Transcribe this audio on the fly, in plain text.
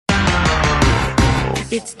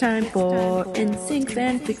It's time for NSYNC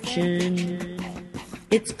fanfiction.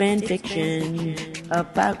 It's fanfiction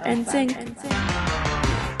about NSYNC.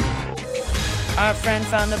 Our friend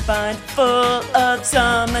found a bind full of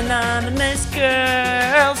some anonymous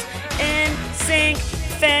girls. NSYNC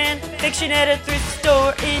fanfiction at a thrift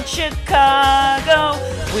store in Chicago.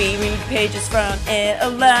 We read pages from it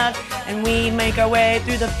aloud, and we make our way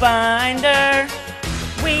through the binder.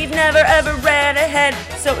 We've never ever read ahead,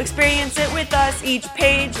 so experience it with us, each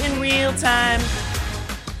page in real time.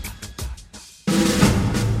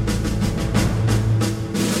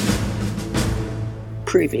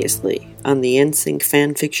 Previously on the NSYNC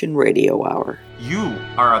Fanfiction Radio Hour. You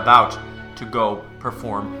are about to go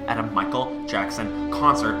perform at a Michael Jackson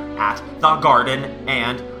concert at the Garden,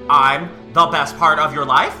 and I'm the best part of your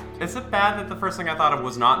life? Is it bad that the first thing I thought of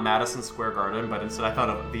was not Madison Square Garden, but instead I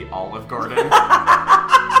thought of the Olive Garden?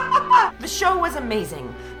 The show was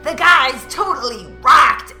amazing. The guys totally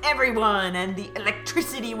rocked everyone, and the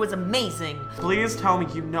electricity was amazing. Please tell me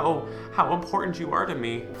you know how important you are to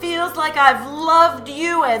me. Feels like I've loved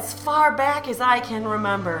you as far back as I can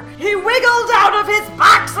remember. He wiggled out of his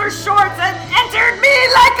boxer shorts and entered me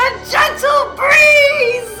like a gentle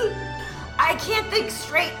breeze. I can't think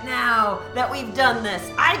straight now that we've done this.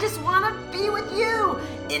 I just want to be with you,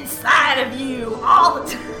 inside of you, all the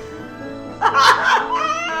time.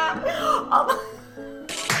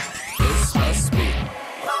 This must be.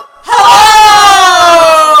 Hello!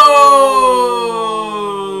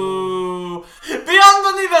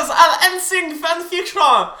 Bienvenidos al NSYNC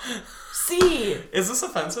fanfiction! See. Is this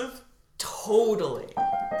offensive? Totally.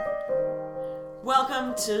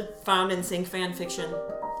 Welcome to Found NSYNC Fanfiction,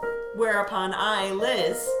 whereupon I,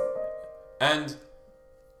 Liz, And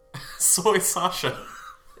Soy Sasha.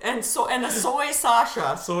 and a soy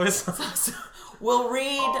Sasha Soy Sasha. will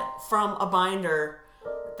read from a binder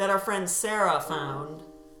that our friend Sarah found,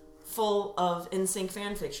 full of NSYNC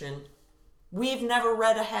fanfiction. We've never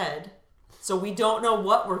read ahead, so we don't know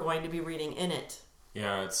what we're going to be reading in it.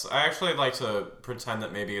 Yeah, I actually like to pretend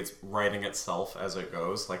that maybe it's writing itself as it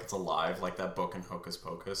goes, like it's alive, like that book in Hocus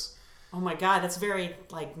Pocus. Oh my god, that's very,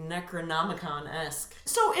 Necronomicon-esque.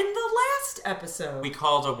 So in the last episode... We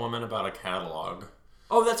called a woman about a catalog.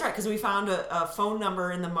 Oh, that's right, because we found a phone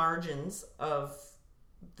number in the margins of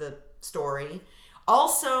the story.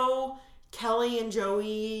 Also, Kelly and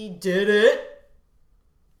Joey did it.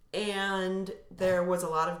 And there was a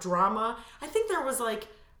lot of drama. I think there was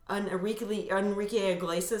an Enrique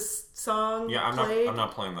Iglesias song played. I'm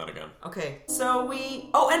not playing that again. Okay, so we...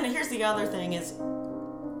 Oh, and here's the other thing is,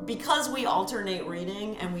 because we alternate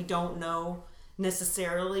reading and we don't know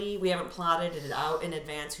necessarily, we haven't plotted it out in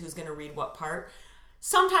advance who's going to read what part,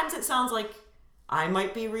 sometimes it sounds like I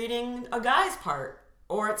might be reading a guy's part,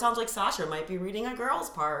 or it sounds like Sasha might be reading a girl's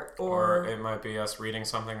part, or it might be us reading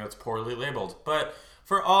something that's poorly labeled. But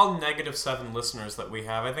for all -7 listeners that we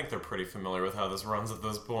have, I think they're pretty familiar with how this runs at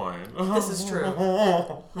this point. This is true.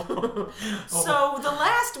 So the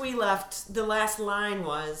last line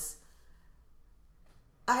was,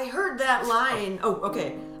 I heard that line. Oh,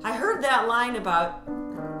 okay. I heard that line about,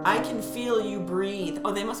 I can feel you breathe.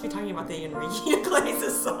 Oh, they must be talking about the Enrique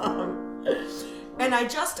Iglesias song. And I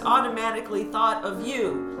just automatically thought of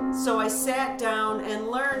you. So I sat down and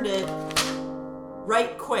learned it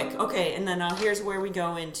right quick. Okay, and then here's where we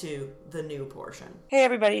go into the new portion. Hey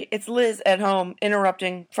everybody, it's Liz at home,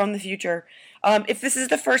 interrupting from the future. If this is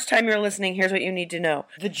the first time you're listening, here's what you need to know.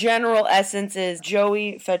 The general essence is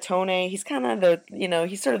Joey Fatone. He's kind of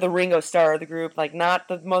he's sort of the Ringo Starr of the group, not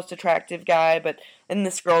the most attractive guy, but in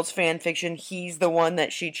this girl's fan fiction, he's the one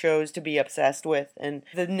that she chose to be obsessed with. And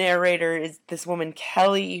the narrator is this woman,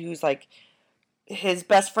 Kelly, who's his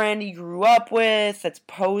best friend he grew up with, that's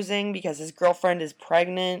posing because his girlfriend is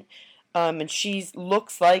pregnant. And she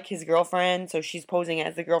looks like his girlfriend, so she's posing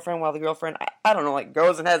as the girlfriend while the girlfriend, I don't know,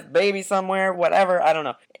 goes and has a baby somewhere, whatever, I don't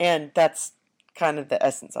know. And that's kind of the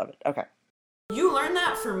essence of it. Okay. You learned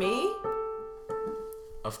that for me?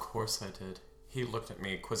 Of course I did. He looked at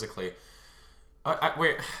me quizzically.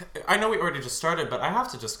 Wait, I know we already just started, but I have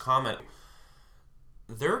to just comment.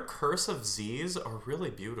 Their cursive Z's are really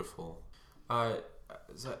beautiful. I'm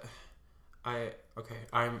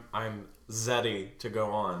Zeddy to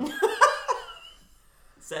go on.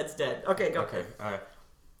 Zed's dead. Okay, go. Okay.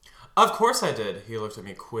 Of course I did. He looked at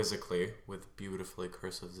me quizzically with beautifully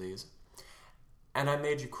cursive Z's. And I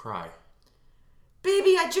made you cry.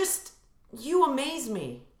 Baby, you amaze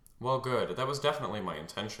me. Well, good. That was definitely my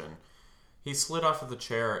intention. He slid off of the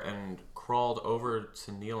chair and crawled over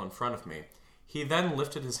to kneel in front of me. He then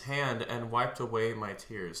lifted his hand and wiped away my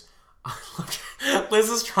tears. Liz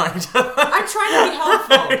is trying to... I'm trying to be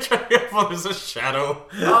helpful. well, there's a shadow.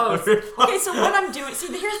 Oh, okay, so what I'm doing... See,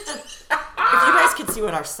 here's the... If you guys could see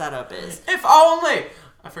what our setup is. If only!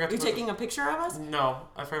 I forgot to You taking a picture of us? No,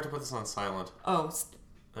 I forgot to put this on silent. Oh.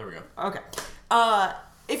 There we go. Okay.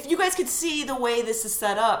 If you guys could see the way this is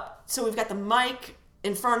set up, so we've got the mic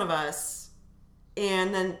in front of us,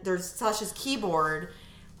 and then there's Sasha's keyboard,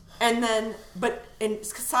 and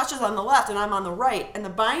Sasha's on the left, and I'm on the right, and the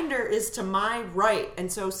binder is to my right, and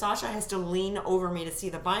so Sasha has to lean over me to see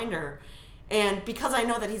the binder, and because I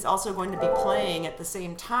know that he's also going to be playing at the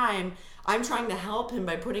same time, I'm trying to help him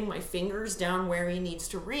by putting my fingers down where he needs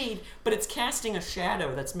to read, but it's casting a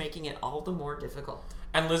shadow that's making it all the more difficult.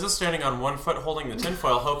 And Liz is standing on one foot holding the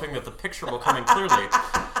tinfoil, hoping that the picture will come in clearly.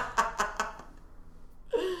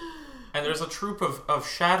 And there's a troupe of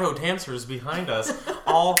shadow dancers behind us,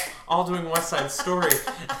 all doing West Side Story.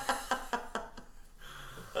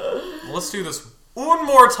 Let's do this one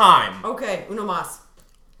more time. Okay, uno más.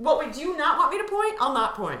 Well, wait, do you not want me to point? I'll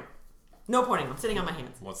not point. No pointing. I'm sitting on my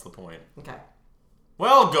hands. What's the point? Okay.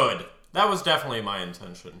 Well, good. That was definitely my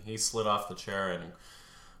intention. He slid off the chair and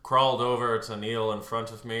crawled over to kneel in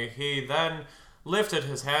front of me. He then lifted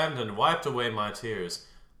his hand and wiped away my tears.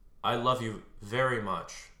 I love you very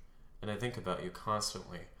much, and I think about you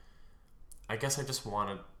constantly. I guess I just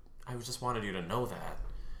wanted you to know that.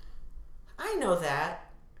 I know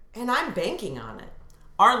that, and I'm banking on it.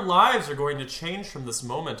 Our lives are going to change from this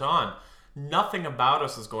moment on. Nothing about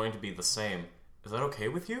us is going to be the same. Is that okay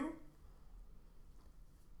with you?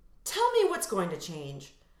 Tell me what's going to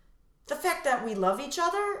change. The fact that we love each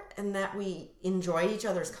other and that we enjoy each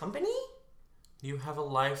other's company? You have a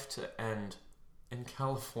life to end in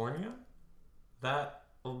California? That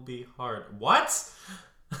will be hard. What?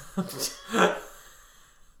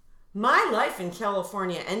 My life in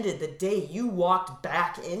California ended the day you walked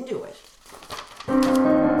back into it.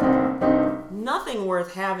 Nothing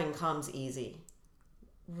worth having comes easy.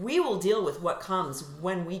 We will deal with what comes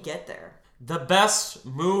when we get there. The best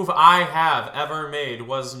move I have ever made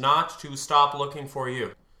was not to stop looking for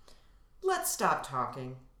you. Let's stop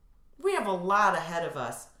talking. We have a lot ahead of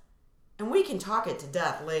us, and we can talk it to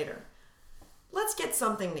death later. Let's get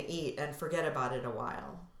something to eat and forget about it a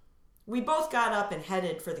while. We both got up and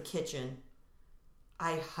headed for the kitchen.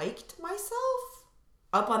 I hiked myself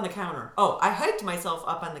up on the counter.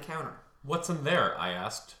 What's in there? I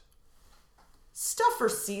asked. Stuff for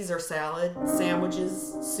Caesar salad,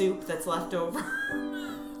 sandwiches, soup that's left over.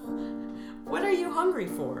 What are you hungry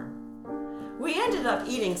for? We ended up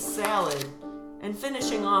eating salad and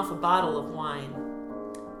finishing off a bottle of wine.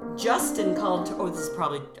 Justin called this is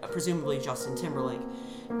presumably Justin Timberlake.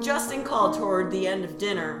 Justin called toward the end of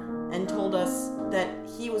dinner and told us that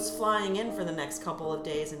he was flying in for the next couple of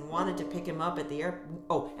days and wanted us to pick him up at the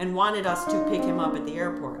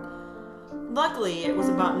airport. Luckily, it was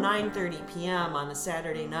about 9:30 p.m. on a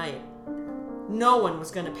Saturday night. No one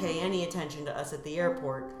was going to pay any attention to us at the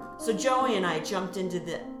airport, so Joey and I jumped into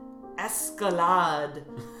the Escalade.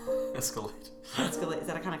 Escalade. Is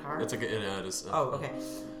that a kind of car? It is. Okay.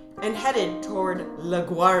 And headed toward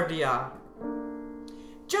LaGuardia.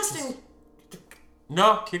 Justin...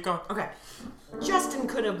 No, keep going. Okay. Justin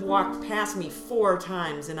could have walked past me 4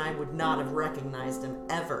 times and I would not have recognized him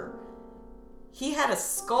ever. He had a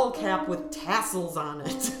skull cap with tassels on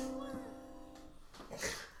it.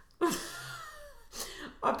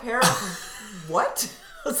 A pair of... What?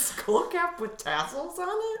 A skull cap with tassels on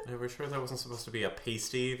it? Are we sure that wasn't supposed to be a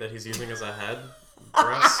pasty that he's using as a head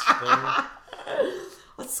dress thing?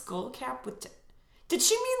 A skull cap with... Did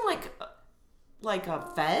she mean like a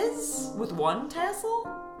fez with one tassel?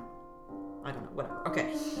 I don't know, whatever.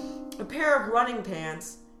 Okay. A pair of running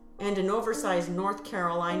pants and an oversized North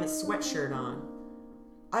Carolina sweatshirt on.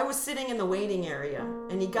 I was sitting in the waiting area,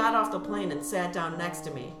 and he got off the plane and sat down next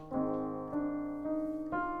to me.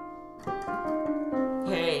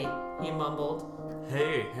 Hey, he mumbled.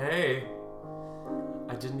 Hey.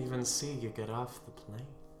 I didn't even see you get off the plane.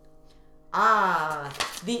 Ah,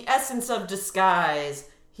 the essence of disguise.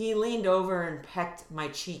 He leaned over and pecked my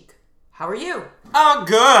cheek. How are you? Oh,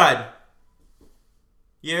 good.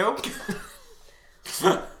 You?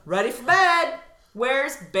 Ready for bed.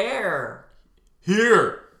 Where's Bear?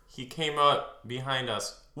 Here. He came up behind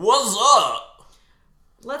us. What's up?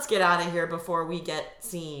 Let's get out of here before we get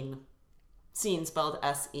seen. Seen spelled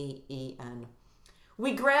S-E-E-N.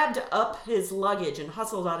 We grabbed up his luggage and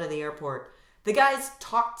hustled out of the airport. The guys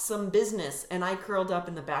talked some business, and I curled up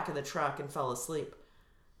in the back of the truck and fell asleep.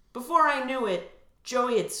 Before I knew it,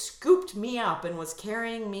 Joey had scooped me up and was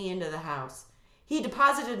carrying me into the house. He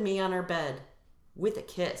deposited me on our bed with a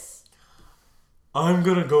kiss. I'm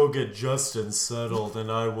gonna go get Justin settled,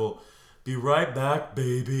 and I will be right back,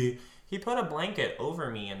 baby. He put a blanket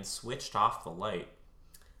over me and switched off the light.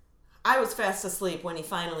 I was fast asleep when he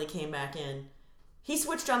finally came back in. He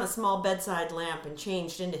switched on a small bedside lamp and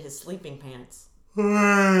changed into his sleeping pants.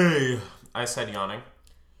 Hey, I said, yawning.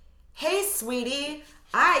 Hey, sweetie.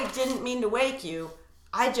 I didn't mean to wake you.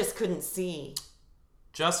 I just couldn't see.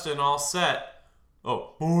 Justin, all set.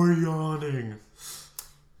 Oh, more yawning.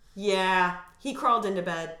 Yeah, he crawled into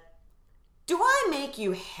bed. Do I make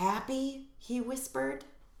you happy? He whispered.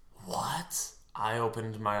 What? I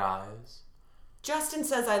opened my eyes. Justin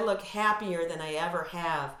says I look happier than I ever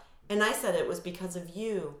have, and I said it was because of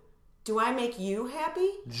you. Do I make you happy?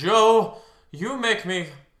 Joe, you make me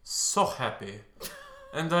so happy.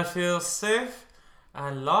 And I feel safe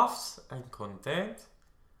and loved and content.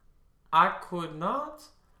 I could not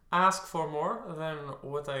ask for more than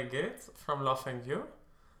what I get from loving you.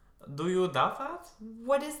 Do you doubt that?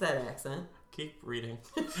 What is that accent? Keep reading.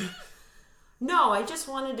 No, I just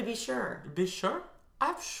wanted to be sure. Be sure?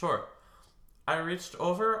 I'm sure. I reached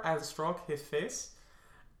over and stroked his face,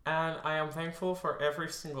 and I am thankful for every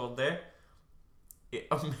single day. It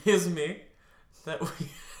amazed me that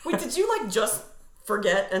we... Wait, did you just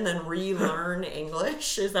forget and then relearn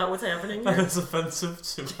English? Is that what's happening here? That is offensive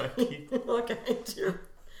to my people. Okay,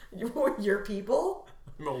 your people?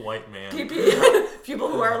 I'm a white man. People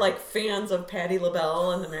who are fans of Patti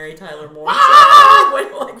LaBelle and the Mary Tyler Moore show.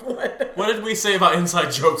 What? What did we say about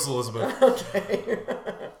inside jokes, Elizabeth? Okay.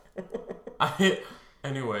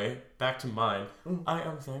 Anyway, back to mine. I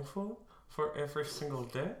am thankful for every single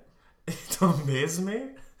day. It amazed me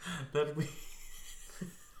that we...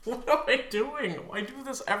 What am I doing? I do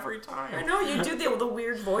this every time. I know, you do the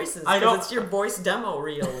weird voices. I know. It's your voice demo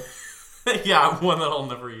reel. Yeah, one that I'll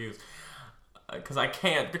never use. Because I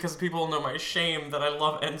can't, because people know my shame that I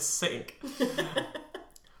love NSYNC.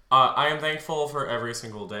 I am thankful for every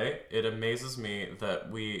single day. It amazes me that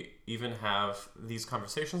we even have these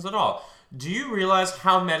conversations at all. Do you realize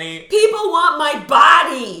how many... People want my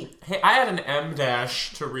body! Hey, I had an M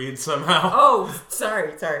dash to read somehow. Oh,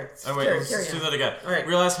 sorry. Oh, wait, let's do that again. All right.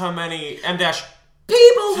 Realize how many... M dash...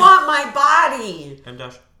 People want my body! M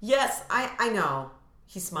dash... Yes, I know.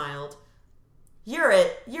 He smiled. You're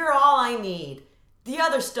it. You're all I need. The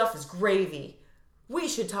other stuff is gravy. We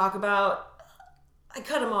should talk about... I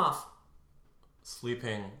cut him off.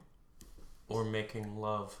 Sleeping or making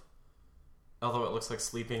love. Although it looks like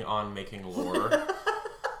sleeping on making lore.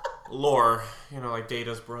 Lore, like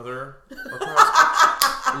Data's brother. Or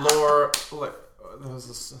perhaps lore, there's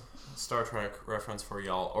this Star Trek reference for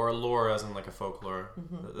y'all. Or lore as in a folklore.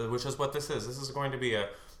 Mm-hmm. Which is what this is. This is going to be an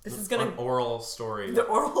oral story. The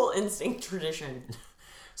oral NSYNC tradition.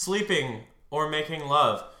 Sleeping or making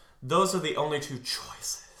love. Those are the only two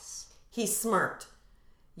choices. He smirked.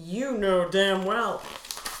 You know damn well.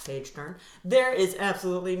 Page turn. There is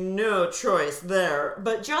absolutely no choice there.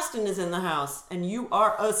 But Justin is in the house, and you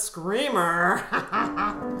are a screamer.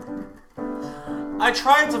 I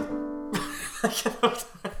tried to...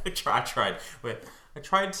 I tried. Wait. I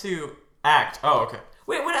tried to act. Oh, okay.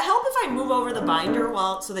 Wait, would it help if I move over the binder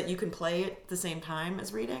so that you can play it at the same time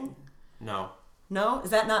as reading? No. No? Is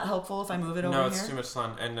that not helpful if I move it over here? No, it's too much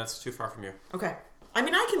sun, and that's too far from you. Okay. I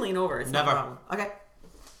mean, I can lean over. It's never. No problem. Okay.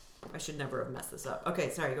 I should never have messed this up.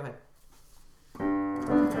 Okay, sorry, go ahead.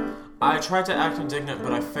 I tried to act indignant,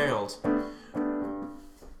 but I failed.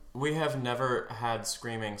 We have never had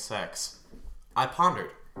screaming sex. I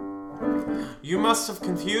pondered. You must have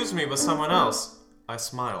confused me with someone else. I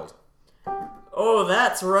smiled. Oh,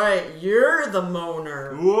 that's right. You're the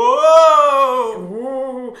moaner. Whoa!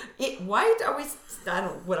 Ooh. Why are we...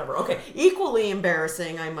 Whatever. Okay. Equally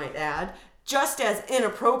embarrassing, I might add. Just as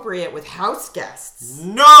inappropriate with house guests.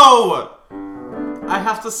 No! I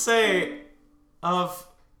have to say,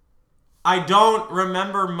 I don't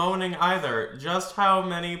remember moaning either. Just how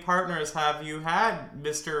many partners have you had,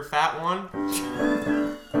 Mr. Fat One?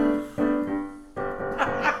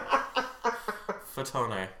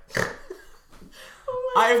 Fatone.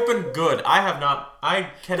 I've been good. I have not. I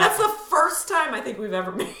cannot. That's the first time I think we've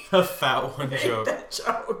ever made a Fat One joke. That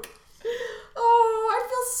joke. Oh, I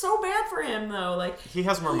feel so bad for him though. He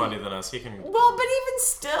has more money than us. He can. Well, but even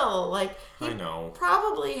still, he I know.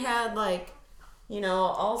 Probably had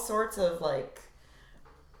all sorts of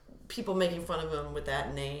people making fun of him with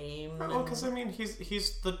that name. Well, because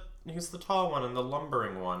he's the tall one and the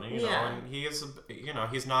lumbering one, know, and he is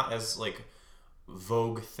he's not as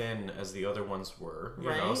Vogue thin as the other ones were, you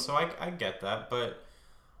know. So I get that, but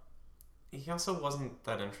he also wasn't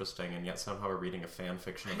that interesting, and yet somehow we're reading a fan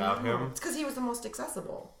fiction about him. It's because he was the most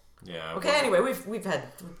accessible. Yeah. Okay. Anyway, we've had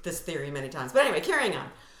this theory many times, but anyway, carrying on.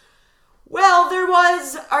 Well, there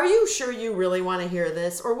was... Are you sure you really want to hear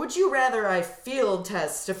this? Or would you rather I field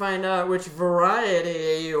test to find out which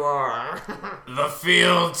variety you are? The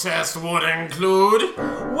field test would include...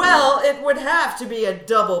 Well, it would have to be a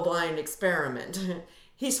double-blind experiment.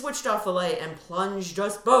 He switched off the light and plunged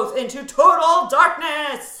us both into total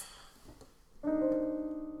darkness!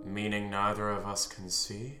 Meaning neither of us can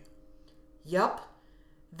see? Yup.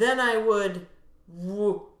 Then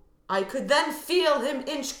I could then feel him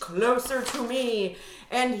inch closer to me,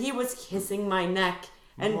 and he was kissing my neck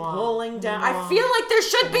and pulling down. I feel like there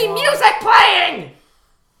should be music playing!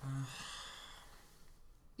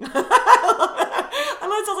 I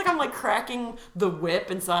know it sounds like I'm like cracking the whip,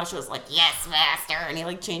 and Sasha's like, yes, master, and he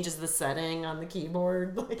like changes the setting on the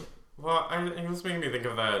keyboard. Well, it was making me think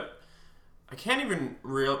of that. I can't even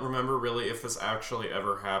remember really if this actually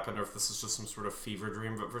ever happened or if this is just some sort of fever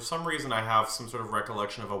dream, but for some reason I have some sort of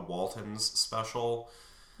recollection of a Waltons special.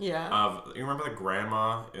 Yeah. You remember the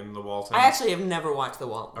grandma in the Waltons? I actually have never watched the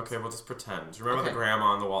Waltons. Okay, we'll just pretend. Do you remember the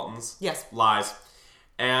grandma in the Waltons? Yes. Lies.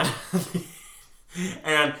 And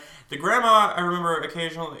and the grandma, I remember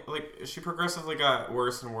occasionally, like, she progressively got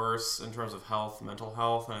worse and worse in terms of health, mental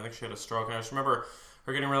health, and I think she had a stroke, and I just remember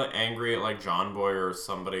her getting really angry at, like, John Boy or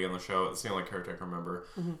somebody in the show. It's the only character I can remember.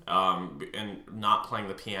 Mm-hmm. And not playing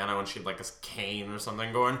the piano, and she had, like, a cane or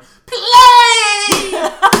something going, play!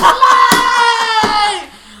 Play!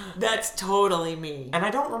 That's totally me. And I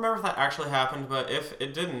don't remember if that actually happened, but if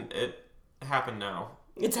it didn't, it happened now.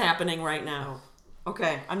 It's happening right now.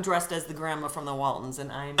 Okay, I'm dressed as the grandma from the Waltons,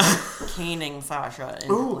 and I'm caning Sasha.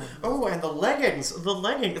 Oh, and the leggings. The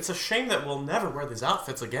legging. It's a shame that we'll never wear these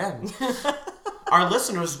outfits again. Our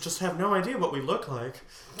listeners just have no idea what we look like.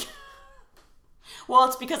 Well,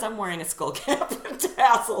 it's because I'm wearing a skull cap with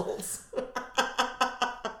tassels.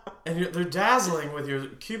 And they're dazzling with your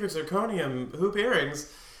cubic zirconium hoop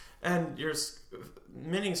earrings and your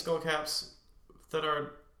mini skull caps that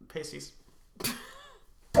are pasties.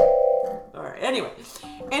 Alright, anyway.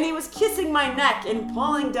 And he was kissing my neck and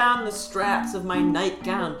pulling down the straps of my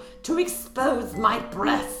nightgown to expose my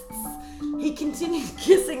breasts. He continued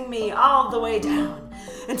kissing me all the way down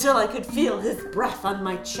until I could feel his breath on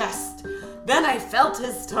my chest. Then I felt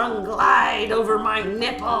his tongue glide over my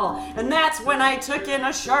nipple, and that's when I took in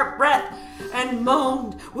a sharp breath and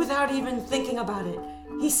moaned without even thinking about it.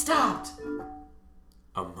 He stopped.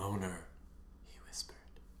 A moaner, he whispered.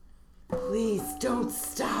 Please don't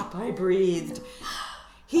stop, I breathed.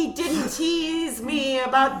 He didn't tease me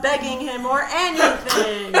about begging him or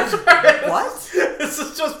anything. What? This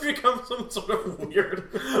has just become some sort of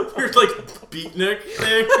weird like beatnik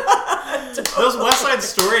thing. Those West Side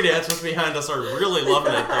Story dancers behind us are really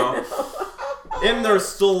loving it though. In their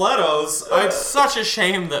stilettos. It's such a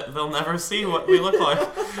shame that they'll never see what we look like.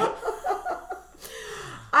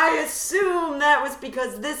 I assume that was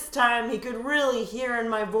because this time he could really hear in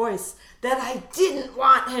my voice that I didn't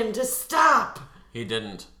want him to stop. He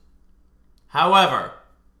didn't. However,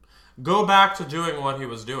 go back to doing what he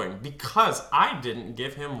was doing because I didn't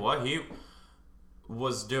give him what he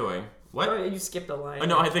was doing. What? Oh, you skipped a line.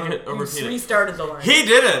 No, I think it repeated. You restarted the line. He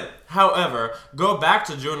didn't. However, go back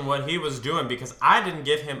to doing what he was doing because I didn't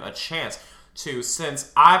give him a chance to,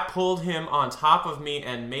 since I pulled him on top of me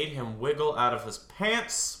and made him wiggle out of his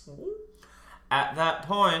pants. At that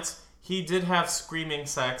point, he did have screaming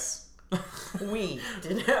sex. We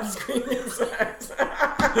did have screaming sex. I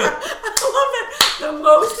love it. The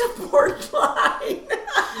most important line.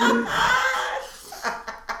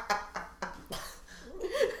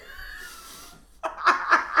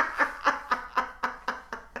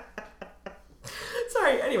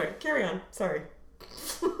 Sorry, anyway, carry on. Sorry.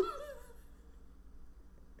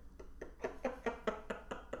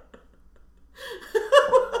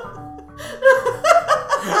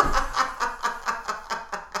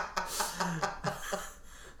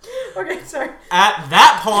 Okay, sorry. At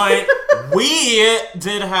that point, we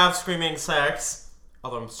did have screaming sex.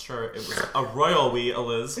 Although I'm sure it was a royal we,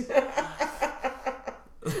 Eliz. Is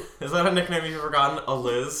that a nickname you've forgotten?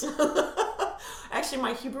 Eliz? Actually,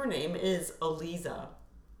 my Hebrew name is Eliza.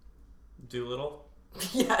 Doolittle?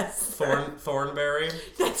 Yes. Thornberry?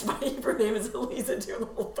 That's my Hebrew name is Eliza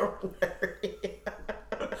Doolittle Thornberry.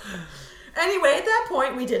 Anyway, at that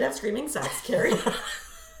point, we did have screaming sex, Carrie.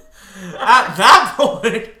 At that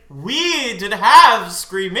point, we did have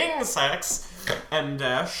screaming sex, M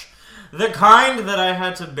dash. The kind that I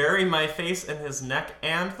had to bury my face in his neck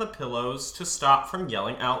and the pillows to stop from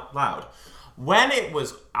yelling out loud. When it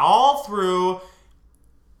was all through,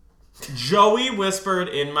 Joey whispered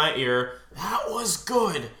in my ear, "That was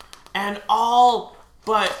good, and all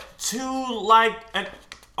but too like, and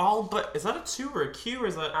all but... Is that a 2 or a Q, or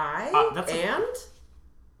is that... That's and?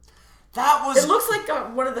 That was... It looks like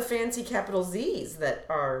one of the fancy capital Z's that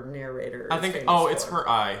our narrator I think... it's her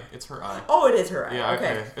I. It's her I. Oh, it is her I. Yeah,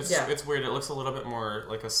 okay. It's weird. It looks a little bit more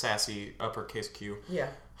like a sassy uppercase Q. Yeah.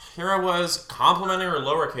 Here I was complimenting her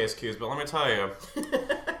lowercase Q's, but let me tell you.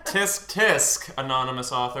 Tisk tisk,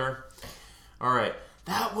 anonymous author. Alright.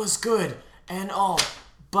 That was good and all,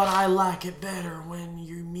 but I like it better when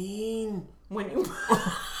you mean... When you... It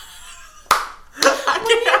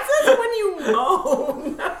says when you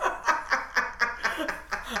moan.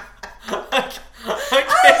 I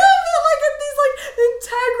love it, like at these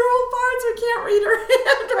integral parts we can't read her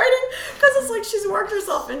handwriting because it's like she's worked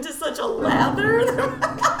herself into such a lather.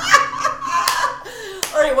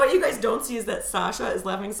 Alright, what you guys don't see is that Sasha is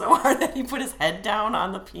laughing so hard that he put his head down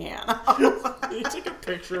on the piano. You take a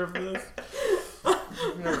picture of this.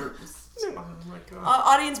 Oh my god.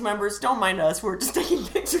 Audience members, don't mind us. We're just taking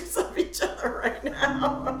pictures of each other right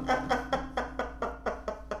now.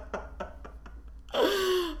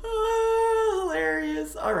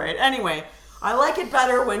 Hilarious. All right. Anyway, I like it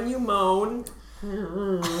better when you moan.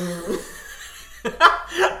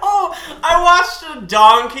 Oh, I watched a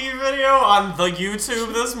donkey video on the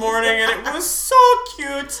YouTube this morning, and it was so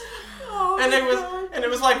cute. Oh, and it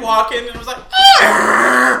was like walking, and it was like,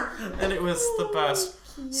 and it was the best.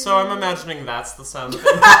 So I'm imagining that's the sound.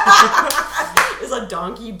 Is a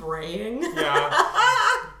donkey braying? Yeah.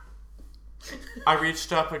 I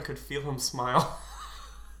reached up and could feel him smile.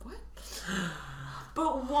 What?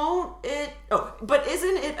 But won't it... Oh, but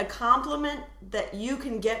isn't it a compliment that you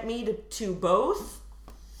can get me to both?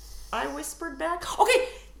 I whispered back. Okay,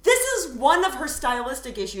 this is one of her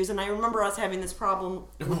stylistic issues, and I remember us having this problem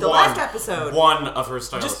with the last episode. One of her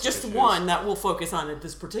stylistic Just issues. one that we'll focus on at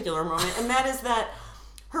this particular moment, and that is that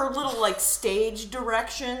her little, stage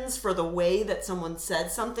directions for the way that someone said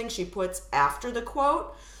something she puts after the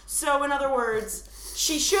quote. So, in other words,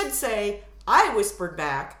 she should say, I whispered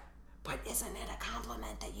back, but isn't it a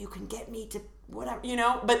compliment that you can get me to whatever,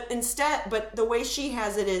 But but the way she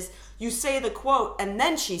has it is, you say the quote, and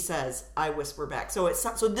then she says, I whisper back. So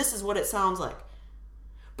this is what it sounds like.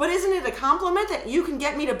 But isn't it a compliment that you can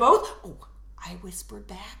get me to both? Oh, I whispered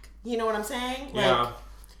back. You know what I'm saying? Yeah.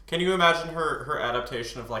 Can you imagine her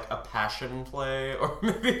adaptation of a passion play, or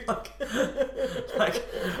maybe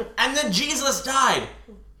and then Jesus died.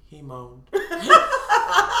 He moaned.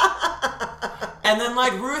 And then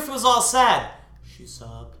Ruth was all sad. She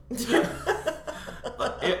sobbed. The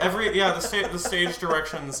stage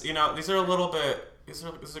directions. These are a little bit. These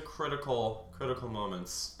are critical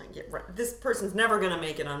moments. Yeah, right. This person's never gonna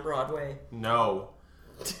make it on Broadway. No.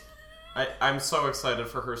 I'm so excited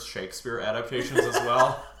for her Shakespeare adaptations as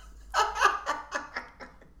well.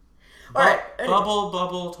 All right. Bubble,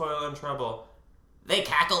 bubble, toil and trouble. They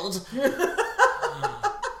cackled.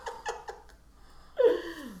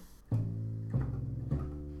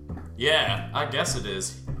 Yeah, I guess it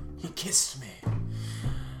is. He kissed me.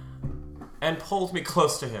 And pulled me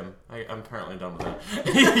close to him. I'm apparently done with that.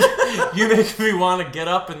 You make me want to get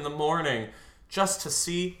up in the morning just to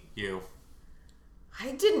see you.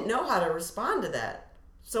 I didn't know how to respond to that.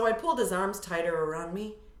 So I pulled his arms tighter around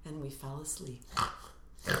me, and we fell asleep.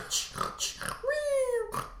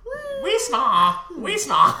 We snaw.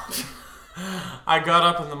 I got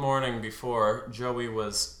up in the morning before Joey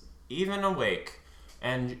was even awake,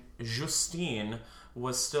 and Justine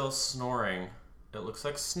was still snoring. It looks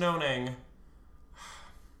like snowing.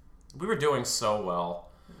 We were doing so well.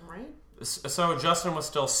 Right? So Justin was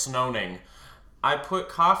still snowing. I put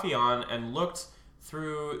coffee on and looked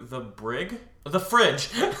through the fridge.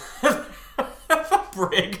 The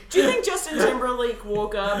brig. Do you think Justin Timberlake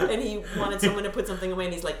woke up and he wanted someone to put something away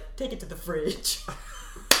and he's like, take it to the fridge?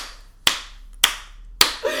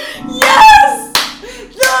 Yes!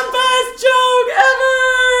 The best joke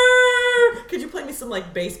ever! Could you play me some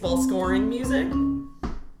baseball scoring music?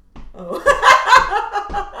 Oh.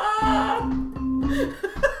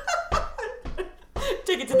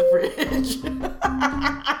 Take it to the fridge.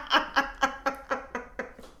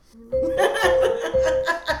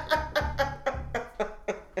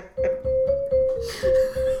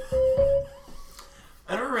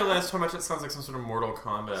 I never realized how much it sounds like some sort of Mortal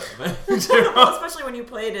Kombat thing. Well, especially when you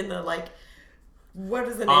play it in the what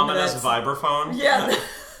is the name ominous of that? vibraphone? Yeah.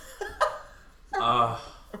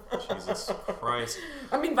 Jesus Christ.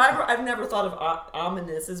 I mean, I've never thought of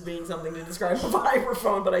ominous as being something to describe a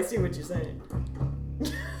vibraphone, but I see what you're saying.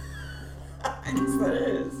 I guess that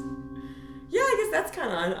is. Yeah, I guess that's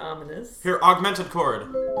kind of ominous. Here, augmented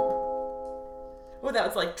chord. Well,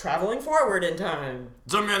 that was traveling forward in time.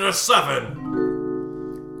 Diminish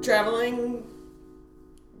 7. Traveling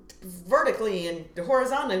vertically and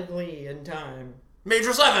horizontally in time.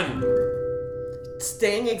 Major 7!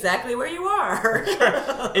 Staying exactly where you are.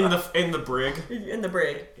 in the brig. In the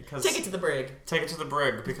brig. Take it to the brig. Take it to the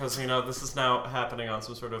brig, because, this is now happening on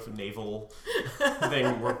some sort of naval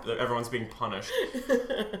thing where everyone's being punished.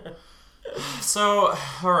 So,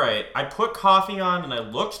 alright, I put coffee on and I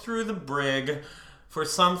looked through the brig for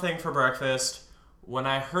something for breakfast when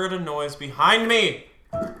I heard a noise behind me.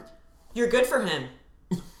 You're good for him.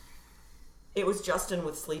 It was Justin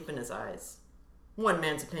with sleep in his eyes. One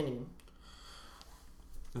man's opinion.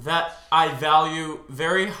 That I value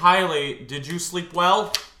very highly. Did you sleep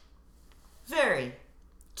well? Very.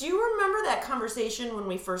 Do you remember that conversation when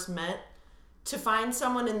we first met? To find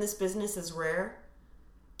someone in this business is rare.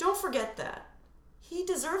 Don't forget that. He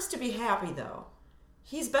deserves to be happy, though.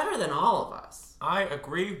 He's better than all of us. I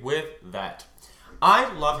agree with that.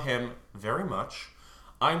 I love him very much.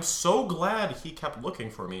 I'm so glad he kept looking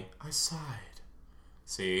for me. I sighed.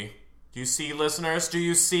 See? Do you see, listeners? Do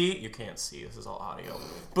you see? You can't see. This is all audio.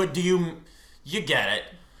 But do you get it?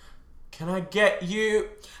 Can I get you?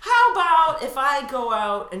 How about if I go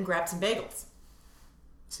out and grab some bagels?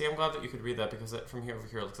 See, I'm glad that you could read that, because from here over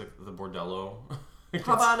here it looks like the bordello.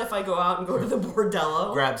 How about if I go out and go to the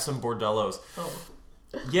bordello? Grab some bordellos. Oh.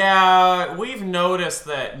 Yeah, we've noticed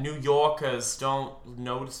that New Yorkers don't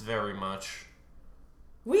notice very much.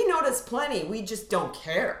 We notice plenty. We just don't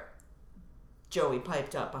care. Joey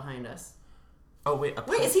piped up behind us. Oh, wait.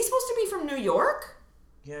 Wait, is he supposed to be from New York?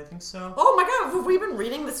 Yeah, I think so. Oh my god, have we been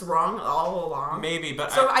reading this wrong all along? Maybe,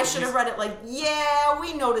 but So I should have read it like, yeah,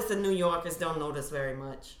 we notice that New Yorkers don't notice very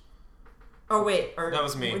much. Oh, wait. That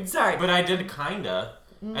was me. Sorry. But I did kinda.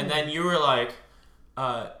 And then you were like,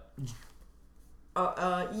 yeah,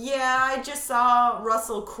 I just saw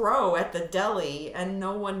Russell Crowe at the deli and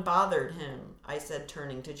no one bothered him, I said,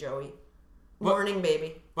 turning to Joey. Morning,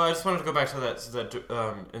 baby. Well, I just wanted to go back to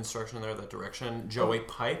that instruction there, that direction. Joey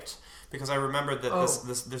piped, because I remembered that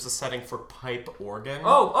there's a setting for pipe organ.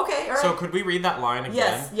 Oh, okay, all right. So could we read that line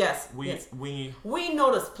again? Yes. We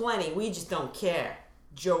notice plenty, we just don't care.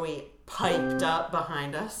 Joey piped up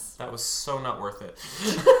behind us. That was so not worth it.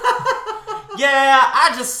 Yeah,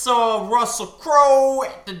 I just saw Russell Crowe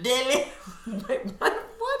at the deli. Wait, what?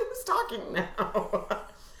 Who's talking now?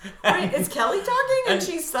 Wait, is Kelly talking and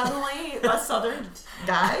she's suddenly a southern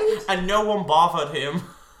guy? And no one bothered him.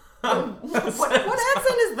 What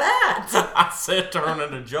accent is that? I said, turning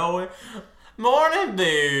to Joey, morning,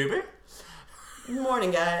 baby. Morning,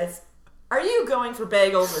 guys. Are you going for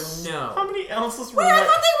bagels or no? How many ounces were Wait, I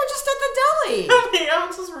thought they were just at the deli. How many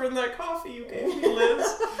ounces were in that coffee you gave me,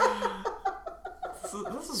 Liz?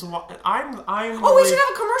 This is what I'm. Oh, we should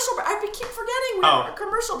have a commercial break. I keep forgetting we have a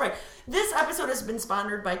commercial break. This episode has been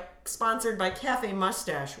sponsored by Cafe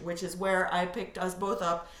Mustache, which is where I picked us both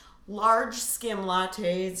up large skim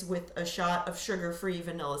lattes with a shot of sugar-free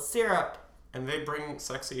vanilla syrup. And they bring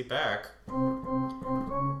sexy back.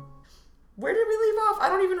 Where did we leave off? I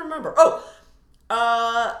don't even remember.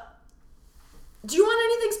 Do you want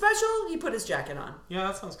anything special? He put his jacket on. Yeah,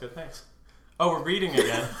 that sounds good. Thanks. Oh, we're reading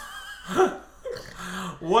again.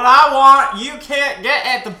 What I want, you can't get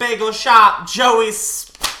at the bagel shop. Joey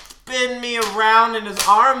spin me around in his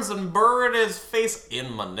arms and burrowed his face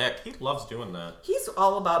in my neck. He loves doing that. He's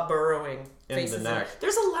all about burrowing in the neck.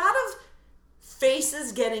 There's a lot of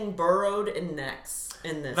faces getting burrowed in necks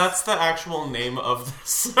in this. That's the actual name of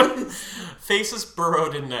this. Faces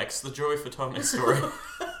burrowed in necks, the Joey Fatone story.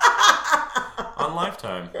 On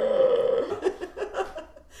Lifetime.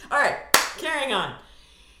 Alright, carrying on.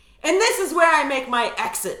 And this is where I make my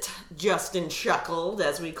exit, Justin chuckled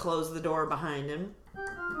as we closed the door behind him.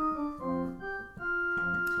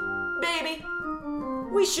 Baby,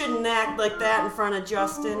 we shouldn't act like that in front of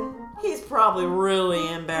Justin. He's probably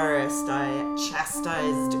really embarrassed I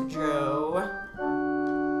chastised Joe.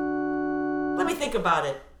 Let me think about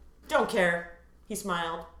it. Don't care. He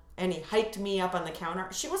smiled. And he hiked me up on the counter.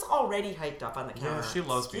 She was already hiked up on the counter. Yeah, she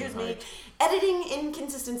loves being hiked. Editing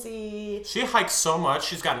inconsistency. She hikes so much,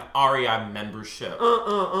 she's got an REI membership.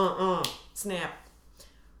 Snap.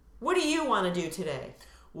 What do you want to do today?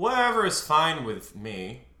 Whatever is fine with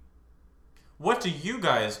me. What do you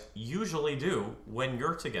guys usually do when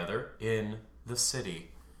you're together in the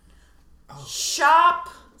city? Shop,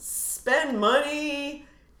 spend money,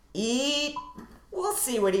 eat. We'll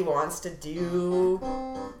see what he wants to do.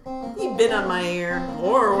 He bit on my ear,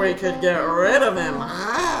 or we could get rid of him.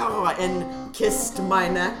 And kissed my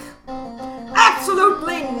neck.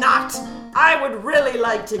 Absolutely not! I would really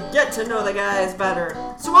like to get to know the guys better,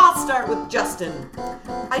 so I'll start with Justin.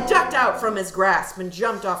 I ducked out from his grasp and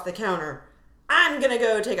jumped off the counter. I'm gonna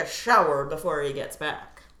go take a shower before he gets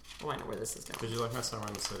back. Oh, I know where this is going. Did you like my Somewhere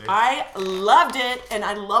in the City? I loved it, and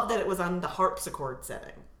I love that it was on the harpsichord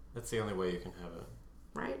setting. That's the only way you can have it.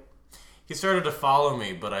 Right? He started to follow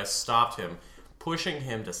me, but I stopped him, pushing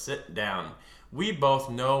him to sit down. We both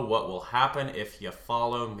know what will happen if you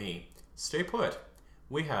follow me. Stay put.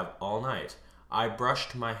 We have all night. I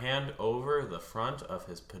brushed my hand over the front of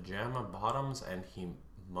his pajama bottoms, and he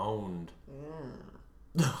moaned.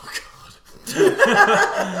 Oh, God.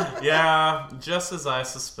 Yeah, just as I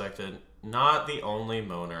suspected. Not the only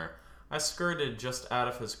moaner. I skirted just out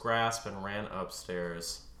of his grasp and ran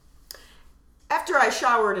upstairs. After I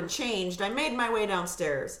showered and changed, I made my way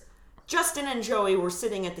downstairs. Justin and Joey were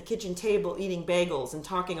sitting at the kitchen table eating bagels and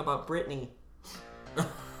talking about Brittany.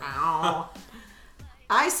 Ow.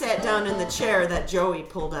 I sat down in the chair that Joey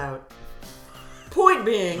pulled out. Point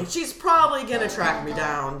being, she's probably gonna track me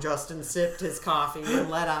down. Justin sipped his coffee and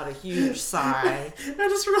let out a huge sigh. I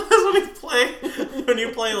just realized when you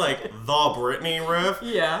play like the Britney riff.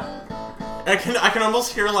 Yeah. I can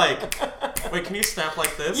almost hear like, wait, can you snap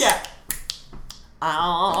like this? Yeah.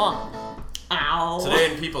 Ow. Ow.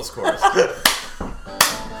 Today in People's Chorus.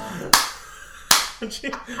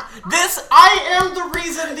 I am the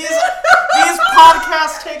reason these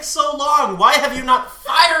podcasts take so long. Why have you not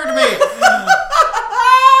fired me?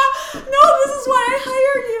 No, this is why I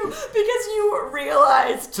hired you. Because you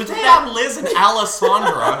realized Today I'm Liz and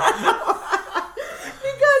Alessandra.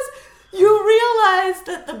 Because you realized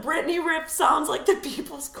that the Britney riff sounds like the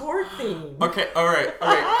People's Court theme. Okay, alright.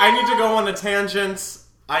 I need to go on a tangent.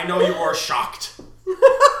 I know you are shocked.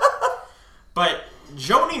 But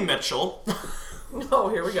Joni Mitchell... Oh,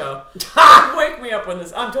 here we go. Wake me up when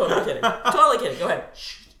this... I'm totally kidding. Totally kidding. Go ahead.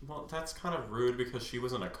 Well, that's kind of rude because she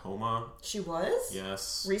was in a coma. She was?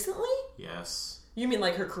 Yes. Recently? Yes. You mean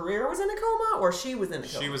like her career was in a coma, or she was in a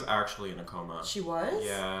coma? She was actually in a coma. She was?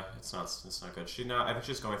 Yeah, it's not good. I think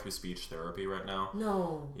she's going through speech therapy right now.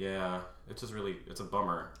 No. Yeah, it's a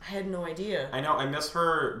bummer. I had no idea. I know, I miss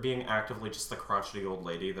her being actively just the crotchety old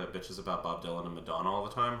lady that bitches about Bob Dylan and Madonna all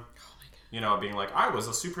the time. Oh my God. You know, being like, I was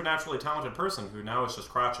a supernaturally talented person who now is just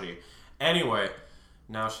crotchety. Anyway,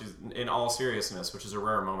 now she's in all seriousness, which is a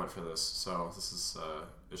rare moment for this. So this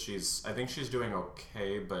is, I think she's doing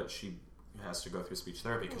okay, but she has to go through speech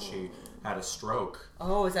therapy because she had a stroke.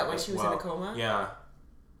 Oh, is that why she was in a coma? Yeah.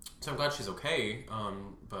 So I'm glad she's okay,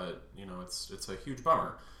 but, you know, it's a huge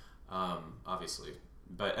bummer, obviously.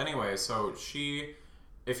 But anyway, so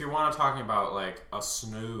if you want to talk about, like, a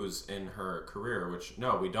snooze in her career, which,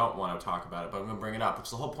 no, we don't want to talk about it, but I'm going to bring it up, which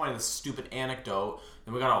is the whole point of this stupid anecdote,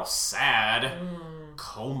 and we got all sad.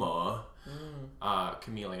 Coma.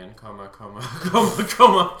 Chameleon.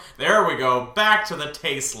 Coma. There we go. Back to the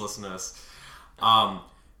tastelessness.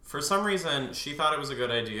 For some reason, she thought it was a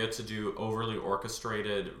good idea to do overly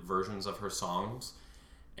orchestrated versions of her songs.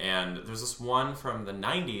 And there's this one from the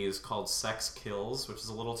 90s called Sex Kills, which is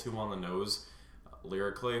a little too on the nose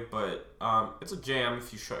lyrically, but it's a jam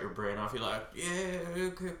if you shut your brain off. You're like, yeah,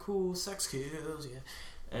 okay, cool, sex kills, yeah.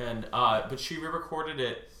 And but she re-recorded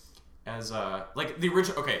it as like the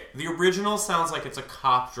original. Okay, the original sounds like it's a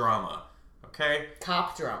cop drama. Okay,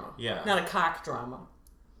 Cop drama. Yeah, not a cock drama.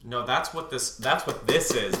 No, that's what this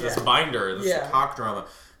is. This binder, this cock drama.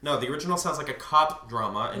 No, the original sounds like a cop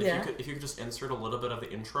drama, and if you could just insert a little bit of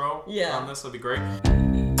the intro on this, that'd be great.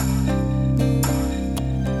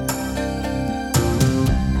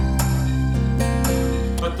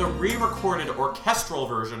 But the re-recorded orchestral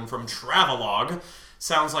version from Travelogue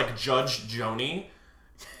sounds like Judge Joni.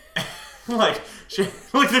 like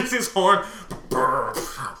there's this horn.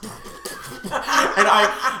 And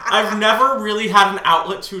I've never really had an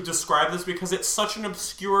outlet to describe this because it's such an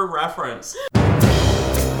obscure reference.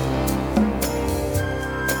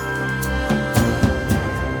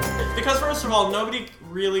 Because first of all, nobody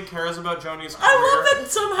really cares about Joni's career. I love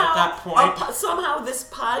that somehow. At that point, somehow this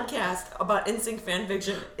podcast about NSYNC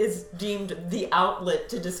fanfiction is deemed the outlet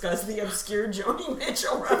to discuss the obscure Joni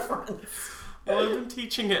Mitchell reference. Well, I've been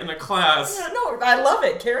teaching it in a class. Yeah, no, I love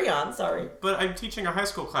it. Carry on, sorry. But I'm teaching a high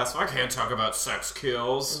school class, so I can't talk about sex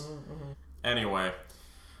kills. Mm-hmm. Anyway,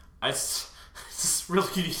 I just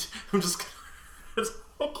really, I'm just,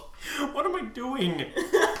 what am I doing?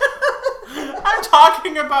 I'm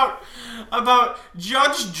talking about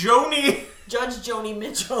Judge Joni. Judge Joni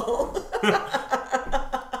Mitchell.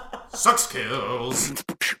 Sex kills.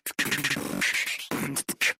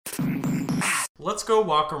 Let's go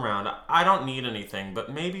walk around. I don't need anything,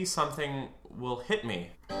 but maybe something will hit me.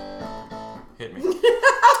 Hit me.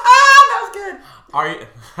 That was good.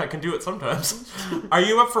 I can do it sometimes. Are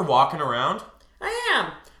you up for walking around? I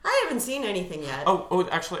am. I haven't seen anything yet. Oh,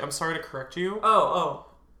 actually, I'm sorry to correct you. Oh,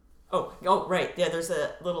 right. Yeah, there's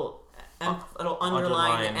a little It'll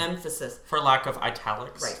underline the emphasis. For lack of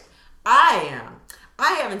italics. Right. I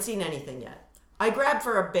haven't seen anything yet. I grabbed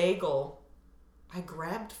for a bagel.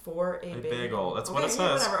 That's what it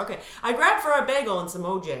says. Whatever. Okay. I grabbed for a bagel and some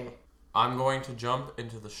OJ. I'm going to jump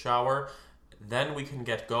into the shower. Then we can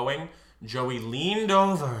get going. Joey leaned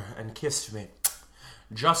over and kissed me.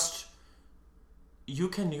 You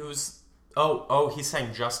can use... Oh, he's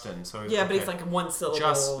saying Justin. So yeah, but it's like one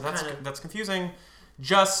syllable. That's confusing.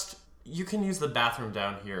 You can use the bathroom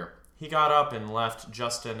down here. He got up and left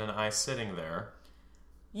Justin and I sitting there.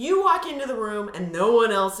 You walk into the room and no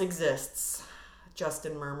one else exists,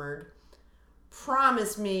 Justin murmured.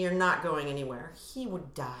 Promise me you're not going anywhere. He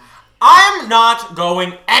would die. I'm not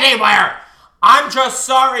going anywhere! I'm just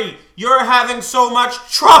sorry you're having so much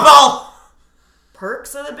trouble!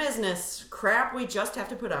 Perks of the business. Crap we just have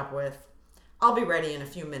to put up with. I'll be ready in a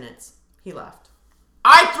few minutes. He left.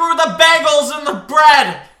 I threw the bagels in the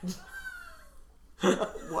bread!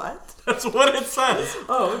 What? That's what it says.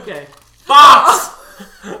 Oh, okay. Box!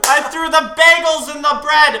 I threw the bagels in the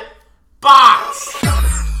bread! Box!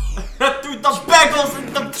 I threw the bagels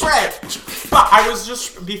in the bread! I was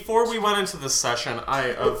just, before we went into this session,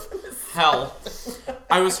 of hell,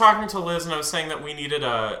 I was talking to Liz and I was saying that we need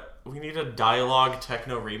a dialogue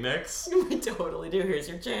techno remix. We totally do. Here's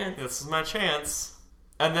your chance. This is my chance.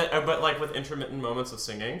 And then, but like with intermittent moments of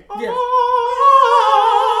singing. Yeah.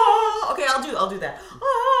 Okay, I'll do that.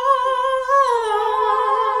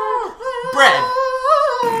 Bread.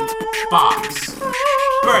 Box.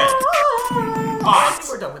 Bread. Box. I think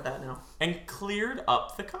we're done with that now. And cleared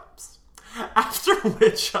up the cups. After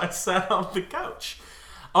which I sat on the couch.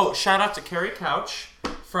 Oh, shout out to Carrie Couch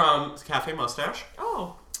from Cafe Mustache.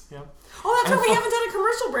 Oh. Yeah. Oh, that's right. We haven't done a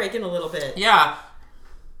commercial break in a little bit. Yeah.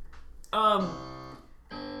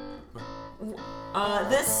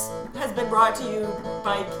 This has been brought to you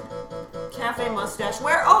by Cafe Mustache,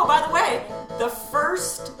 where, oh, by the way, the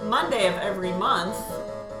first Monday of every month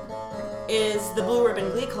is the Blue Ribbon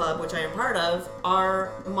Glee Club, which I am part of,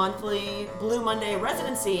 our monthly Blue Monday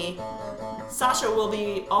residency. Sasha will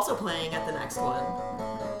be also playing at the next one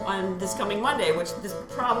on this coming Monday, which this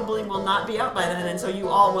probably will not be out by then, and so you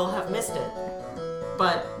all will have missed it.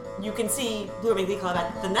 But you can see Blue Ribbon Glee Club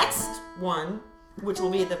at the next one, which will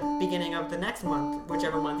be at the beginning of the next month,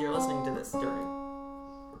 whichever month you're listening to this during.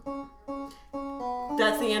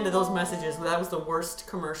 That's the end of those messages. That was the worst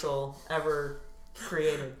commercial ever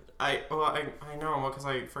created. I know, because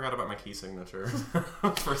I forgot about my key signature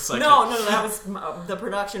for a second. No, that was the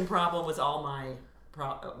production problem was all my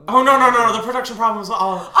problem. Oh, no, the production problem was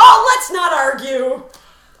all... Oh, let's not argue!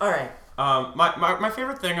 Alright. My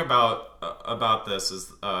favorite thing about this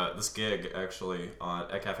is this gig, actually,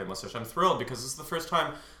 at Cafe Mustache. I'm thrilled because this is the first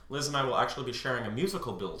time Liz and I will actually be sharing a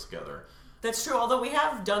musical bill together. That's true, although we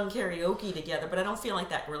have done karaoke together, but I don't feel like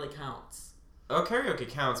that really counts. Oh, karaoke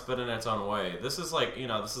counts, but in its own way. This is like,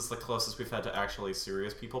 this is the closest we've had to actually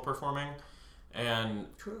serious people performing. And...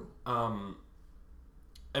 True.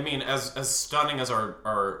 I mean, as stunning as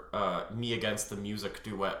our Me Against the Music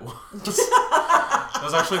duet was, that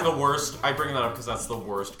was actually the worst. I bring that up because that's the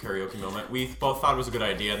worst karaoke moment. We both thought it was a good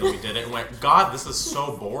idea, and then we did it and went, God, this is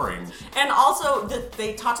so boring. And also,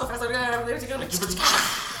 they talk so fast, like, I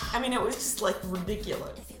mean, it was just, like,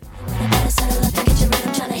 ridiculous.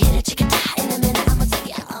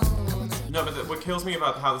 No, but what kills me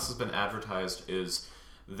about how this has been advertised is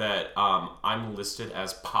that I'm listed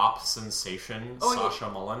as pop sensation Sasha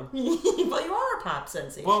Mullen. Well, you are a pop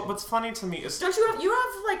sensation. Well, what's funny to me is... Don't you have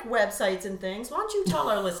like websites and things? Why don't you tell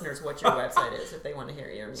our listeners what your website is if they want to hear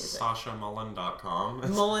your music?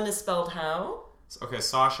 SashaMullen.com. Mullen is spelled how? Okay,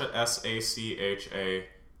 Sasha,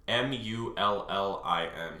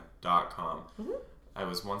 SachaMullin.com. Mm-hmm. I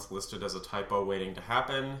was once listed as a typo waiting to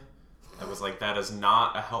happen. I was like, that is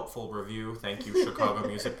not a helpful review. Thank you, Chicago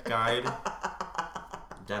Music Guide.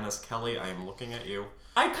 Dennis Kelly, I am looking at you.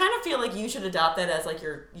 I kind of feel like you should adopt that as like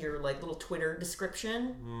your like little Twitter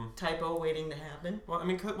description. Typo waiting to happen. Well,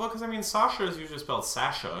 because Sasha is usually spelled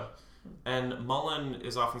Sasha, and Mullen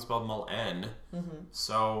is often spelled Mullen. Mm-hmm.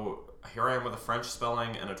 So here I am with a French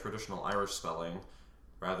spelling and a traditional Irish spelling,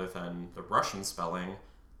 rather than the Russian spelling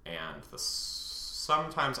and the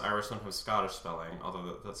sometimes Irish, sometimes Scottish spelling.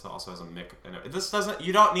 Although that also has a mic. This doesn't.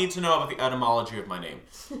 You don't need to know about the etymology of my name.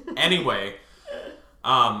 Anyway.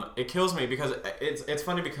 It kills me because it's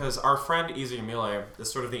funny because our friend Easy Emile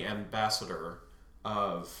is sort of the ambassador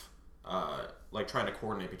of like trying to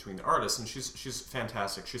coordinate between the artists, and she's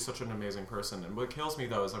fantastic. She's such an amazing person. And what kills me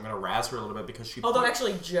though is I'm gonna razz her a little bit because she. Although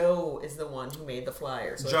actually Joe is the one who made the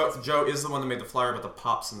flyer. So Joe is the one that made the flyer about the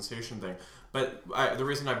pop sensation thing. But the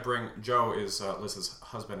reason I bring Joe is Liz's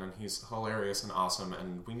husband, and he's hilarious and awesome,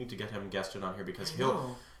 and we need to get him guested on here because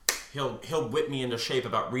he'll whip me into shape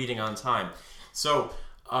about reading on time. So,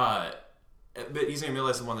 but Izzy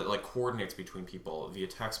Amelia is the one that like coordinates between people via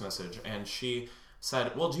text message, and she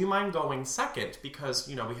said, "Well, do you mind going second? Because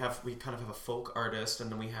we kind of have a folk artist,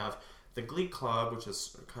 and then we have the Glee Club, which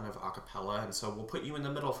is kind of a cappella, and so we'll put you in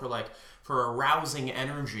the middle for a rousing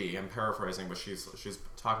energy." I'm paraphrasing, but she's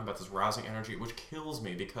talking about this rousing energy, which kills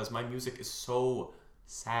me because my music is so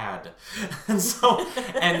sad, and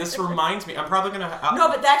this reminds me. I'm probably gonna no,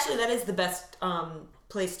 but actually that is the best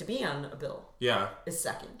place to be on a bill. Yeah, is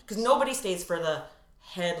second because nobody stays for the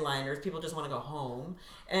headliners. People just want to go home.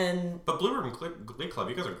 But Blue Ribbon Glee Club,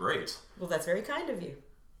 you guys are great. Well, that's very kind of you.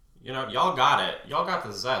 Y'all got it. Y'all got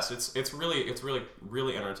the zest. It's really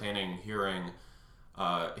entertaining hearing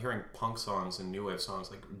punk songs and new wave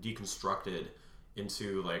songs like deconstructed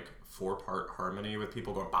into like 4-part harmony with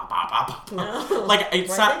people going ba ba ba ba. No. Like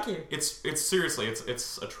it's not. Thank you. It's seriously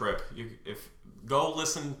it's a trip. Go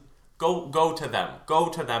listen. Go to them. Go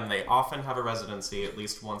to them. They often have a residency at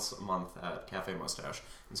least once a month at Cafe Mustache.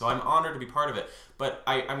 And so I'm honored to be part of it. But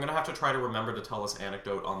I'm going to have to try to remember to tell this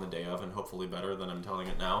anecdote on the day of, and hopefully better than I'm telling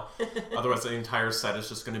it now. Otherwise, the entire set is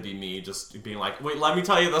just going to be me just being like, wait, let me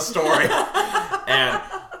tell you the story.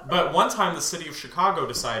 But one time the city of Chicago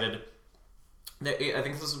decided that, I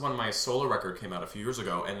think this is when my solo record came out a few years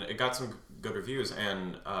ago, and it got some good reviews,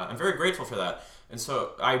 and I'm very grateful for that. And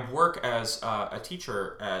so I work as a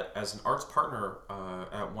teacher as an arts partner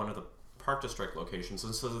at one of the Park District locations.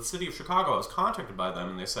 And so the city of Chicago, I was contacted by them,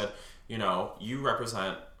 and they said, you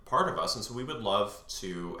represent part of us, and so we would love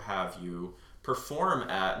to have you perform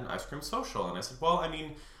at an ice cream social. And I said, well, I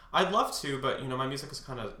mean, I'd love to, but, my music is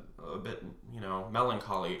kind of a bit,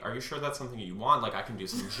 melancholy. Are you sure that's something you want? Like, I can do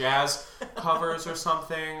some jazz covers or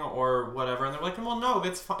something or whatever. And they're like, well, no,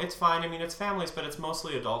 it's fine. I mean, it's families, but it's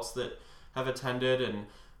mostly adults that have attended. And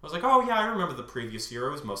I was like, oh, yeah, I remember the previous year.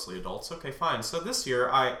 It was mostly adults. Okay, fine. So this year,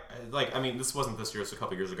 this wasn't this year. It's a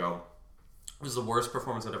couple years ago. It was the worst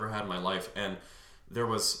performance I'd ever had in my life. And there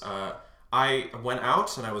was... I went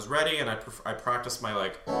out and I was ready and I practiced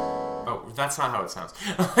my that's not how it sounds.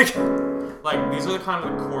 like these are the kind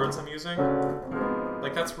of chords I'm using.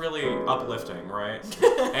 Like that's really uplifting, right?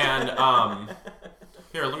 And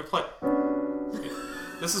here, let me play.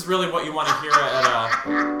 This is really what you want to hear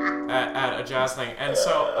at a jazz thing. And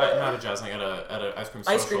so not a jazz thing, at an ice cream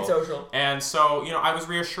social. Ice cream social. And so, I was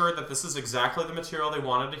reassured that this is exactly the material they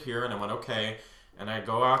wanted to hear, and I went, okay. And I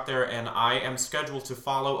go out there, and I am scheduled to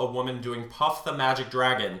follow a woman doing Puff the Magic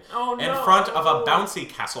Dragon in front of a bouncy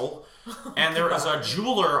castle. And there is a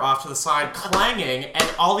jeweler off to the side clanging, and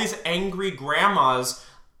all these angry grandmas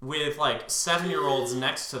with, 7-year-olds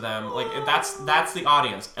next to them. That's the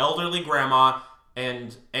audience. Elderly grandma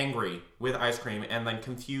and angry with ice cream, and then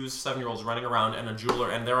confused 7-year-olds running around, and a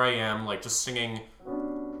jeweler, and there I am, just singing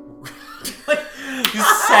these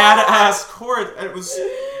sad-ass chords. It was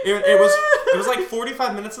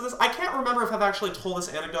 45 minutes of this. I can't remember if I've actually told this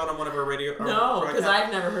anecdote on one of our radio... No, because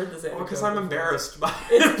I've never heard this anecdote. Well, because I'm embarrassed by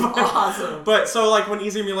it. It's awesome. But so, when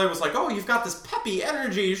Izzy Amelia was like, oh, you've got this peppy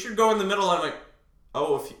energy, you should go in the middle, I'm like,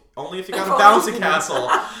 oh, only if you got a bouncy castle.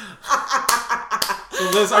 So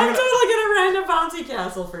Liz, I'm totally gonna rent a bouncy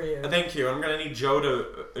castle for you. Thank you. I'm gonna need Joe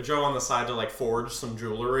on the side to forge some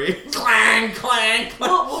jewelry. Clang, clang, clang.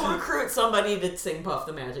 We'll recruit somebody to sing Puff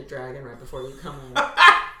the Magic Dragon right before you come in.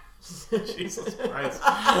 Jesus Christ.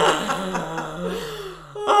 How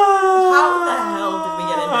the hell did we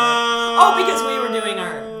get into that? Oh, because we were doing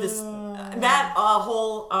that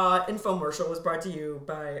whole infomercial was brought to you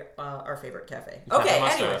by our favorite cafe. Okay,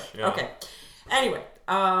 anyway.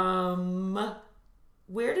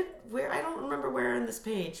 Where I don't remember where in this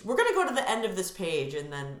page. We're gonna go to the end of this page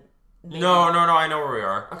and then No, I know where we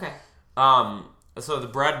are. Okay. So the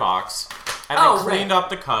bread box, and I cleaned up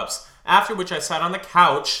the cups, after which I sat on the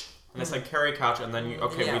couch, and I said carry couch, and then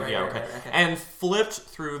okay, and flipped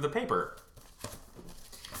through the paper.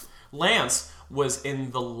 Lance was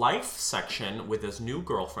in the life section with his new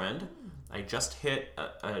girlfriend. I just hit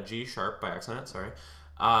a G sharp by accident, sorry.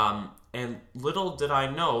 And little did I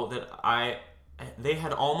know that they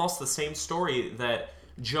had almost the same story that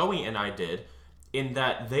Joey and I did, in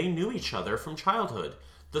that they knew each other from childhood.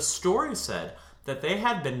 The story said that they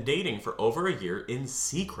had been dating for over a year in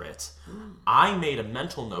secret. I made a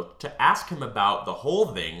mental note to ask him about the whole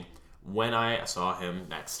thing when I saw him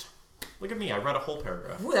next. Look at me, I read a whole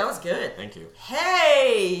paragraph. Ooh, that was good. Thank you.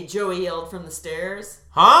 Hey, Joey yelled from the stairs.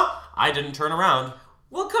 Huh? I didn't turn around.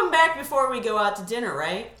 We'll come back before we go out to dinner,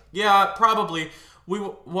 right? Yeah, probably. We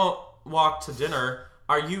won't walk to dinner.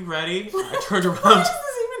 Are you ready? I turned around. Why is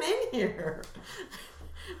this even in here?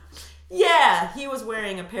 Yeah, he was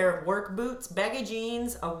wearing a pair of work boots, baggy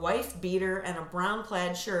jeans, a wife beater, and a brown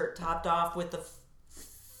plaid shirt topped off with a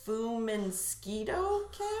mosquito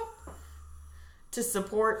cap to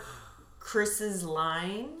support Chris's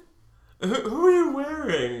line. Who are you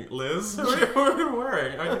wearing, Liz? Who are you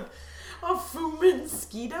wearing? A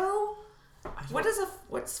mosquito?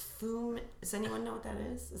 What's fum? Does anyone know what that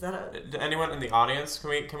is? Is that a... Anyone in the audience? Can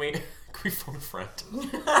we phone a friend?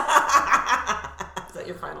 Is that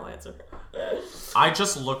your final answer? I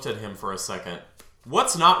just looked at him for a second.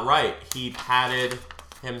 What's not right? He patted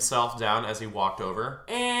himself down as he walked over.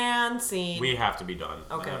 And scene. We have to be done.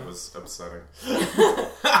 Okay. That was upsetting.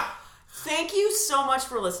 Thank you so much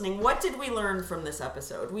for listening. What did we learn from this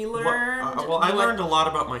episode? We learned... I learned a lot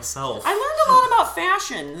about myself. I learned a lot about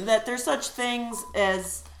fashion. That there's such things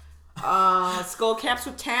as skull caps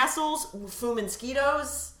with tassels,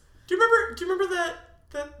 mosquitoes. Do you remember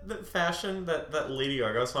that fashion, that Lady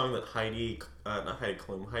Gaga song that Heidi... not Heidi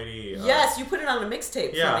Klum, Heidi... yes, you put it on a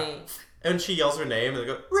mixtape for me. And she yells her name and they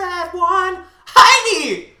go, Red One,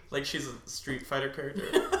 Heidi! Like she's a Street Fighter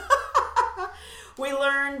character. We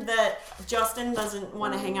learned that Justin doesn't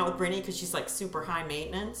want to hang out with Brittany because she's like super high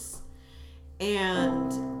maintenance.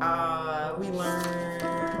 And we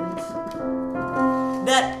learned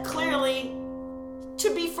that clearly,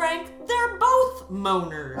 to be frank, they're both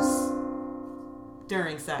moaners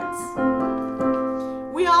during sex.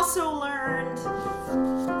 We also learned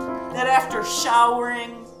that after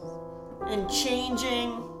showering and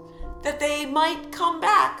changing, that they might come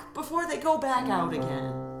back before they go back out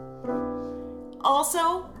again.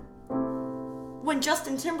 Also, when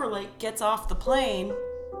Justin Timberlake gets off the plane,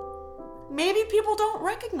 maybe people don't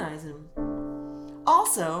recognize him.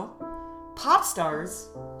 Also, pop stars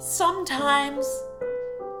sometimes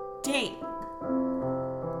date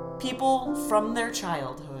people from their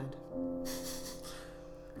childhood.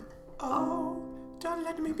 Oh, don't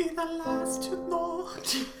let me be the last to know.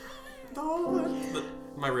 No.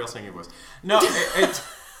 My real singing voice. No, it's...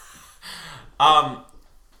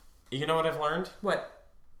 You know what I've learned? What?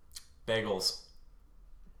 Bagels.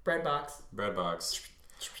 Bread box. Bread box.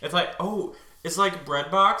 It's like, it's like bread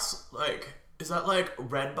box. Like, is that like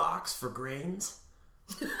red box for grains?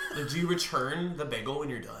 Like, do you return the bagel when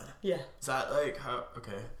you're done? Yeah. Is that like how?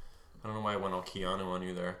 Okay. I don't know why I went all Keanu on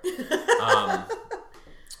you there.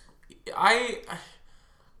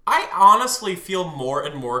 I honestly feel more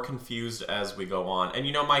and more confused as we go on.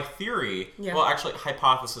 And my theory, well, actually,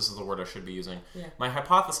 hypothesis is the word I should be using. Yeah. My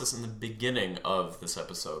hypothesis in the beginning of this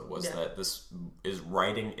episode was that this is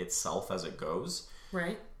writing itself as it goes.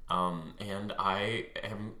 Right. And I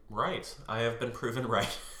am right. I have been proven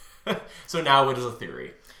right. So now it is a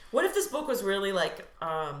theory. What if this book was really like,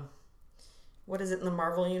 what is it in the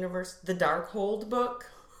Marvel universe? The Darkhold book?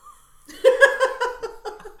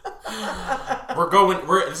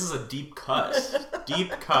 This is a deep cut. Deep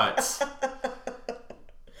cut.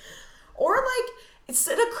 Or it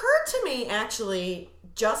occurred to me actually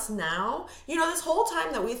just now, this whole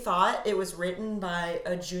time that we thought it was written by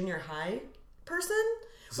a junior high person,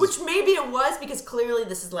 which maybe it was because clearly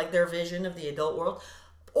this is like their vision of the adult world.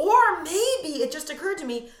 Or maybe it just occurred to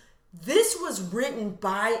me, this was written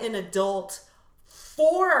by an adult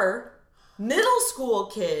for middle school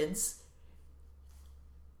kids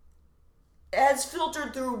as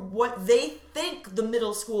filtered through what they think the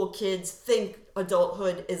middle school kids think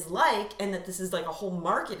adulthood is like, and that this is like a whole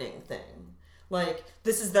marketing thing. Like,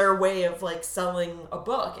 this is their way of like selling a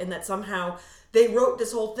book, and that somehow they wrote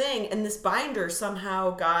this whole thing, and this binder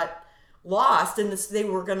somehow got lost, and they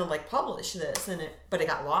were gonna like publish this, but it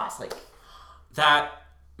got lost. Like, that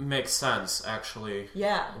makes sense, actually.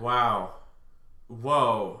 Yeah. Wow.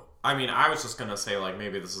 Whoa. I mean, I was just gonna say, like,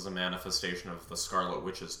 maybe this is a manifestation of the Scarlet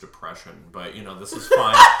Witch's depression, but, this is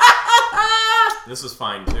fine. This is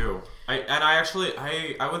fine, too.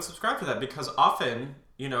 I would subscribe to that, because often,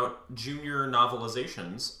 junior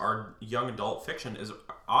novelizations, our young adult fiction,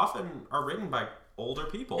 are written by older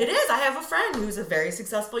people. It is. I have a friend who's a very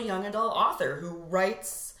successful young adult author who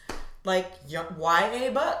writes,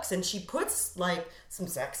 YA books, and she puts, some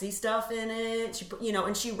sexy stuff in it,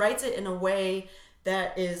 and she writes it in a way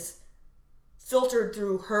that is filtered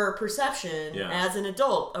through her perception as an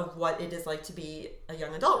adult of what it is like to be a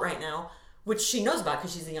young adult right now, which she knows about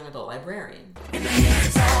because she's a young adult librarian.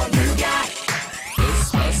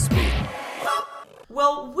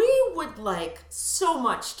 Well, we would like so so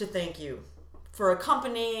much to thank you for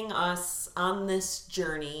accompanying us on this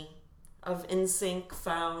journey of NSYNC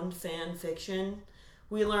found fan fiction.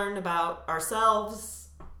 We learned about ourselves,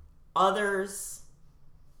 others,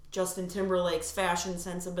 Justin Timberlake's fashion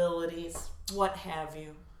sensibilities, what have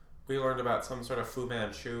you. We learned about some sort of Fu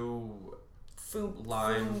Manchu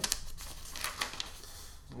line.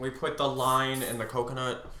 We put the line in the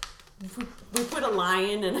coconut. We put a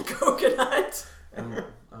lion in a coconut.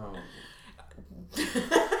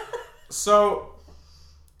 So,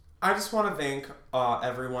 I just want to thank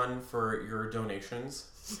everyone for your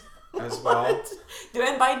donations as well.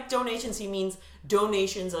 And by donations, he means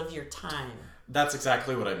donations of your time. That's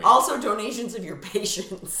exactly what I mean. Also donations of your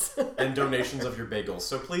patience. And donations of your bagels.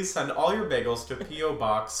 So please send all your bagels to P.O.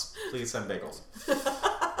 Box. Please send bagels.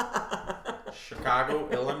 Chicago,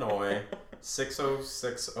 Illinois,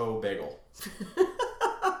 6060 Bagel.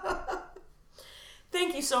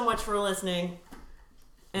 Thank you so much for listening.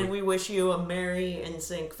 And we wish you a merry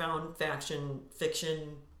NSYNC found fiction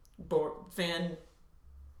fan.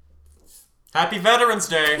 Happy Veterans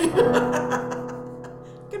Day!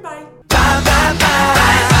 Goodbye. Bye, bye, bye.